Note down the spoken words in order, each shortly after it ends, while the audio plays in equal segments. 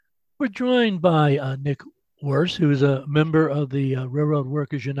We're joined by Nick Worse, who is a member of the Railroad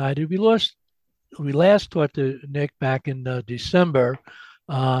Workers United. We last talked to Nick back in December,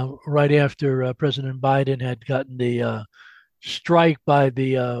 right after President Biden had gotten the strike by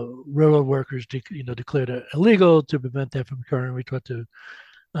the railroad workers, declared it illegal to prevent that from occurring. We talked to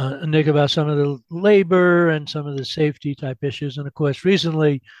Nick about some of the labor and some of the safety type issues, and of course,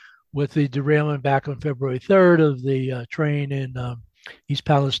 recently with the derailment back on February 3rd of the train in East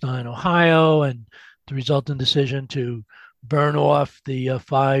Palestine, Ohio, and the resulting decision to burn off the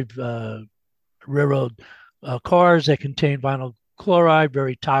five railroad cars that contain vinyl chloride,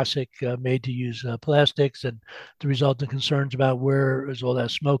 very toxic, made to use plastics, and the resulting concerns about where is all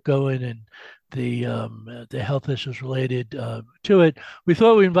that smoke going and the health issues related to it. We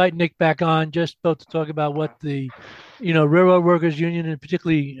thought we'd invite Nick back on just both to talk about what the railroad workers union and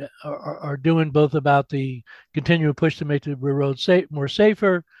particularly are doing, both about the continual push to make the railroad more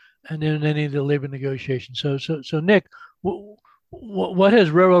safer, and then any of the labor negotiations. So Nick, what has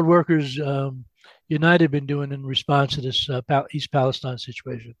Railroad Workers United been doing in response to this East Palestine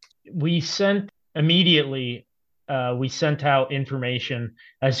situation? We sent immediately. We sent out information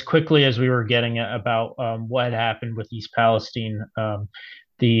as quickly as we were getting it about what had happened with East Palestine.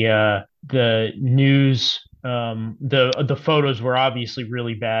 The news, the photos were obviously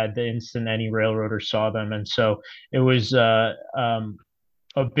really bad the instant any railroader saw them, and so it was a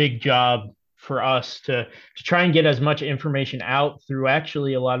big job for us to try and get as much information out through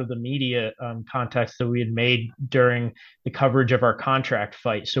actually a lot of the media contacts that we had made during the coverage of our contract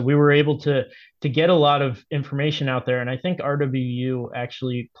fight. So we were able to get a lot of information out there, and I think RWU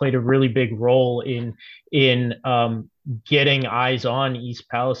actually played a really big role in getting eyes on East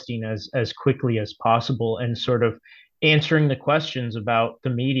Palestine as quickly as possible, and sort of answering the questions about the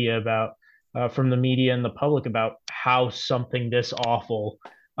media about from the media and the public about how something this awful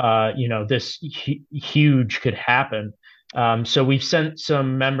this huge could happen. So we've sent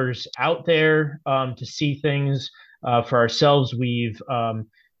some members out there to see things for ourselves. We've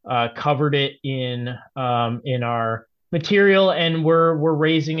covered it in our material, and we're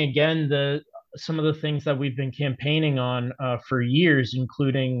raising again some of the things that we've been campaigning on for years,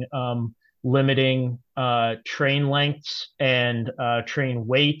 including limiting train lengths and train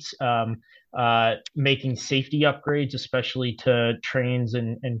weights, making safety upgrades, especially to trains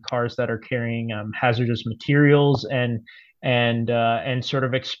and cars that are carrying hazardous materials, and sort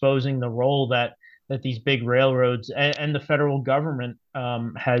of exposing the role that these big railroads and the federal government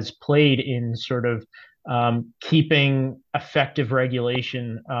has played in sort of keeping effective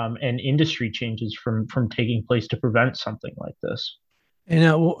regulation and industry changes from taking place to prevent something like this. And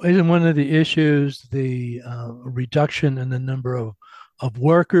isn't one of the issues the reduction in the number of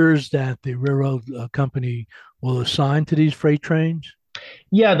workers that the railroad company will assign to these freight trains?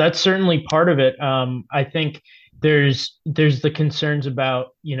 Yeah, that's certainly part of it. I think there's the concerns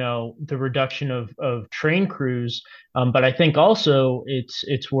about the reduction of train crews, but I think also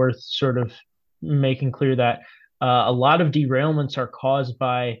it's worth sort of making clear that a lot of derailments are caused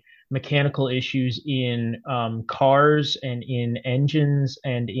by mechanical issues in cars and in engines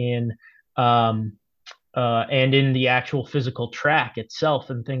and in the actual physical track itself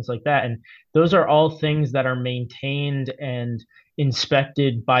and things like that. And those are all things that are maintained and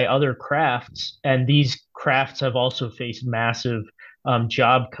inspected by other crafts. And these crafts have also faced massive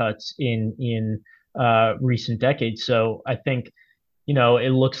job cuts in recent decades. So I think,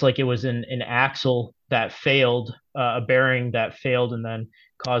 it looks like it was an axle that failed, a bearing that failed, and then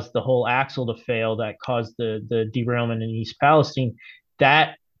caused the whole axle to fail. That caused the derailment in East Palestine.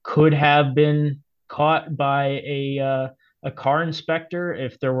 That could have been caught by a car inspector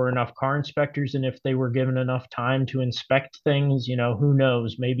if there were enough car inspectors, and if they were given enough time to inspect things. Who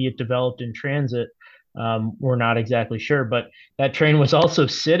knows? Maybe it developed in transit. We're not exactly sure, but that train was also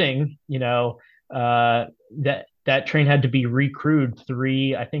sitting. That train had to be recrewed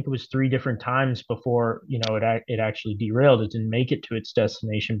I think it was three different times before it actually derailed. It didn't make it to its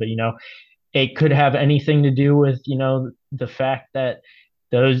destination, but it could have anything to do with the fact that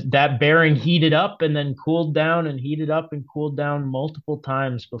that bearing heated up and then cooled down and heated up and cooled down multiple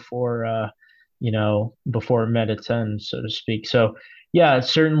times before it met its end, so to speak. So yeah,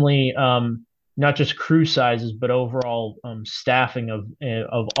 it's certainly not just crew sizes, but overall staffing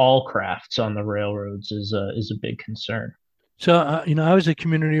of all crafts on the railroads is a big concern. So, I was a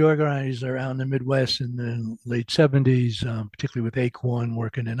community organizer out in the Midwest in the late 70s, particularly with Acorn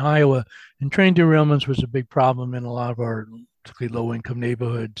working in Iowa. And train derailments was a big problem in a lot of our particularly low income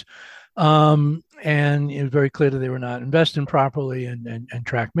neighborhoods. And it was very clear that they were not investing properly and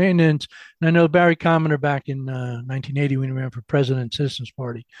track maintenance. And I know Barry Commoner back in 1980 when he ran for president, Citizens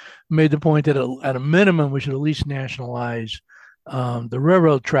Party, made the point that at a minimum we should at least nationalize the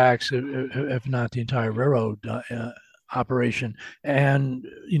railroad tracks, if not the entire railroad operation. And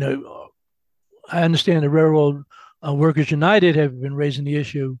I understand the Railroad Workers United have been raising the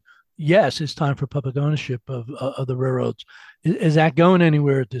issue. Yes, it's time for public ownership of the railroads. Is that going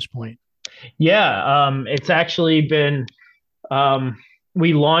anywhere at this point? Yeah, it's actually been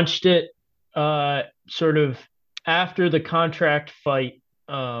we launched it sort of after the contract fight.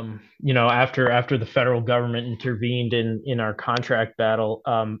 After the federal government intervened in our contract battle.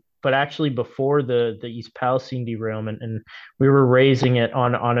 But actually before the East Palestine derailment, and we were raising it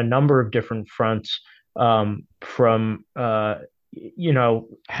on a number of different fronts, from how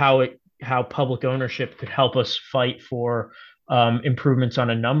public ownership could help us fight for improvements on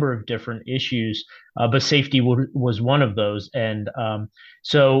a number of different issues, but safety was one of those. And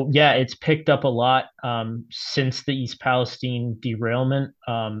so, yeah, it's picked up a lot since the East Palestine derailment.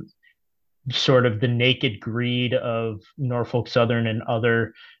 Sort of the naked greed of Norfolk Southern and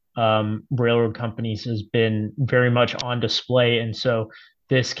other railroad companies has been very much on display. And so,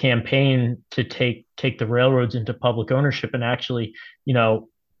 this campaign to take the railroads into public ownership, and actually,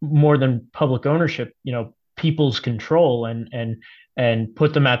 more than public ownership, people's control, and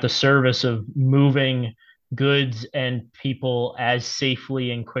put them at the service of moving goods and people as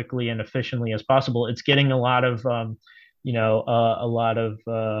safely and quickly and efficiently as possible. It's getting a lot of a lot of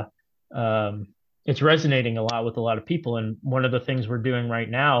it's resonating a lot with a lot of people. And one of the things we're doing right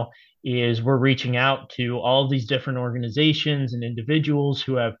now is we're reaching out to all of these different organizations and individuals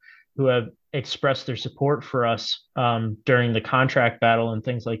who have expressed their support for us during the contract battle and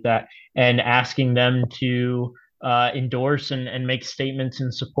things like that, and asking them to endorse and make statements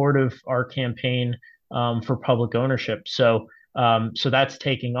in support of our campaign for public ownership. So that's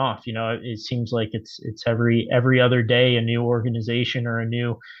taking off. It seems like it's every other day a new organization or a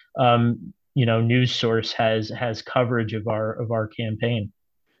new news source has coverage of our campaign.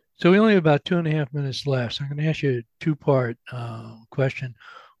 So we only have about 2.5 minutes left. So I'm going to ask you a two-part question.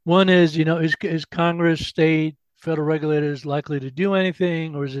 One is, is Congress, state, federal regulators likely to do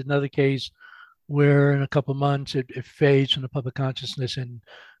anything, or is it another case where in a couple of months it fades from the public consciousness and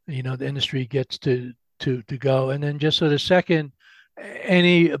the industry gets to go? And then just sort of second,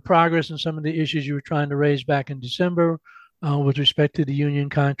 any progress in some of the issues you were trying to raise back in December with respect to the union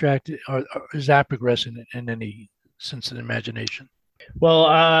contract, or is that progressing in any sense of imagination?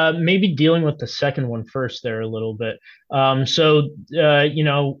 Well, maybe dealing with the second one first there a little bit. The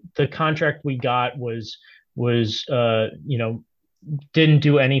contract we got was didn't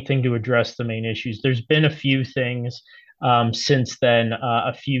do anything to address the main issues. There's been a few things since then.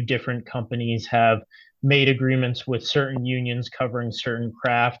 A few different companies have made agreements with certain unions covering certain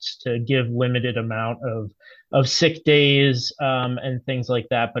crafts to give limited amount of sick days and things like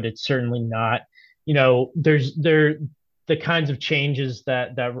that. But it's certainly not, there's the kinds of changes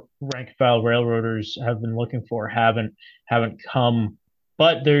that rank and file railroaders have been looking for haven't come.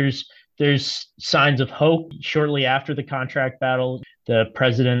 But there's signs of hope. Shortly after the contract battle, the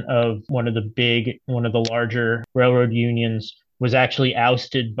president of one of the larger railroad unions was actually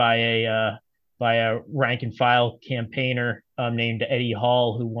ousted by a rank and file campaigner named Eddie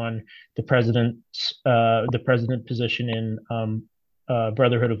Hall, who won the president position in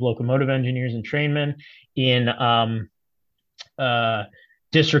Brotherhood of Locomotive Engineers and Trainmen in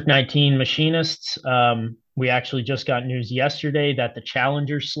District 19 machinists. We actually just got news yesterday that the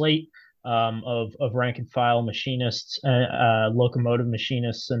Challenger slate of rank and file machinists, locomotive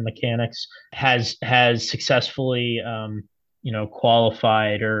machinists and mechanics has successfully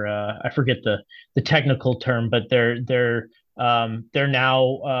qualified, or I forget the technical term, but they're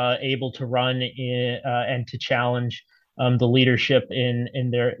now able to run and to challenge the leadership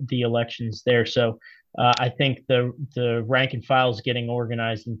in the elections there. So I think the rank and file is getting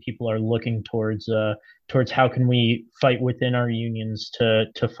organized, and people are looking towards how can we fight within our unions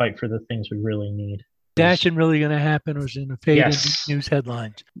to fight for the things we really need. Action really going to happen, or is it going to fade Yes. into news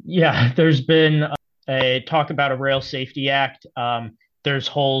headlines? Yeah, there's been a talk about a Rail Safety Act. There's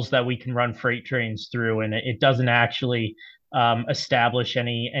holes that we can run freight trains through, and it doesn't actually establish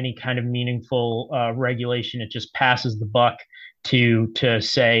any kind of meaningful regulation. It just passes the buck to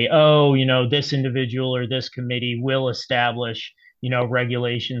say, oh, this individual or this committee will establish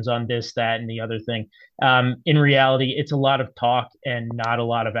regulations on this, that, and the other thing. In reality, it's a lot of talk and not a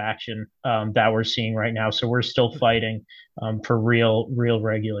lot of action that we're seeing right now. So we're still fighting for real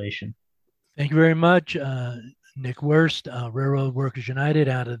regulation. Thank you very much. Nick Worst, Railroad Workers United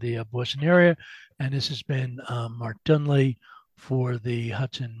out of the Boston area. And this has been Mark Dunley for the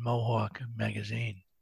Hudson Mohawk magazine.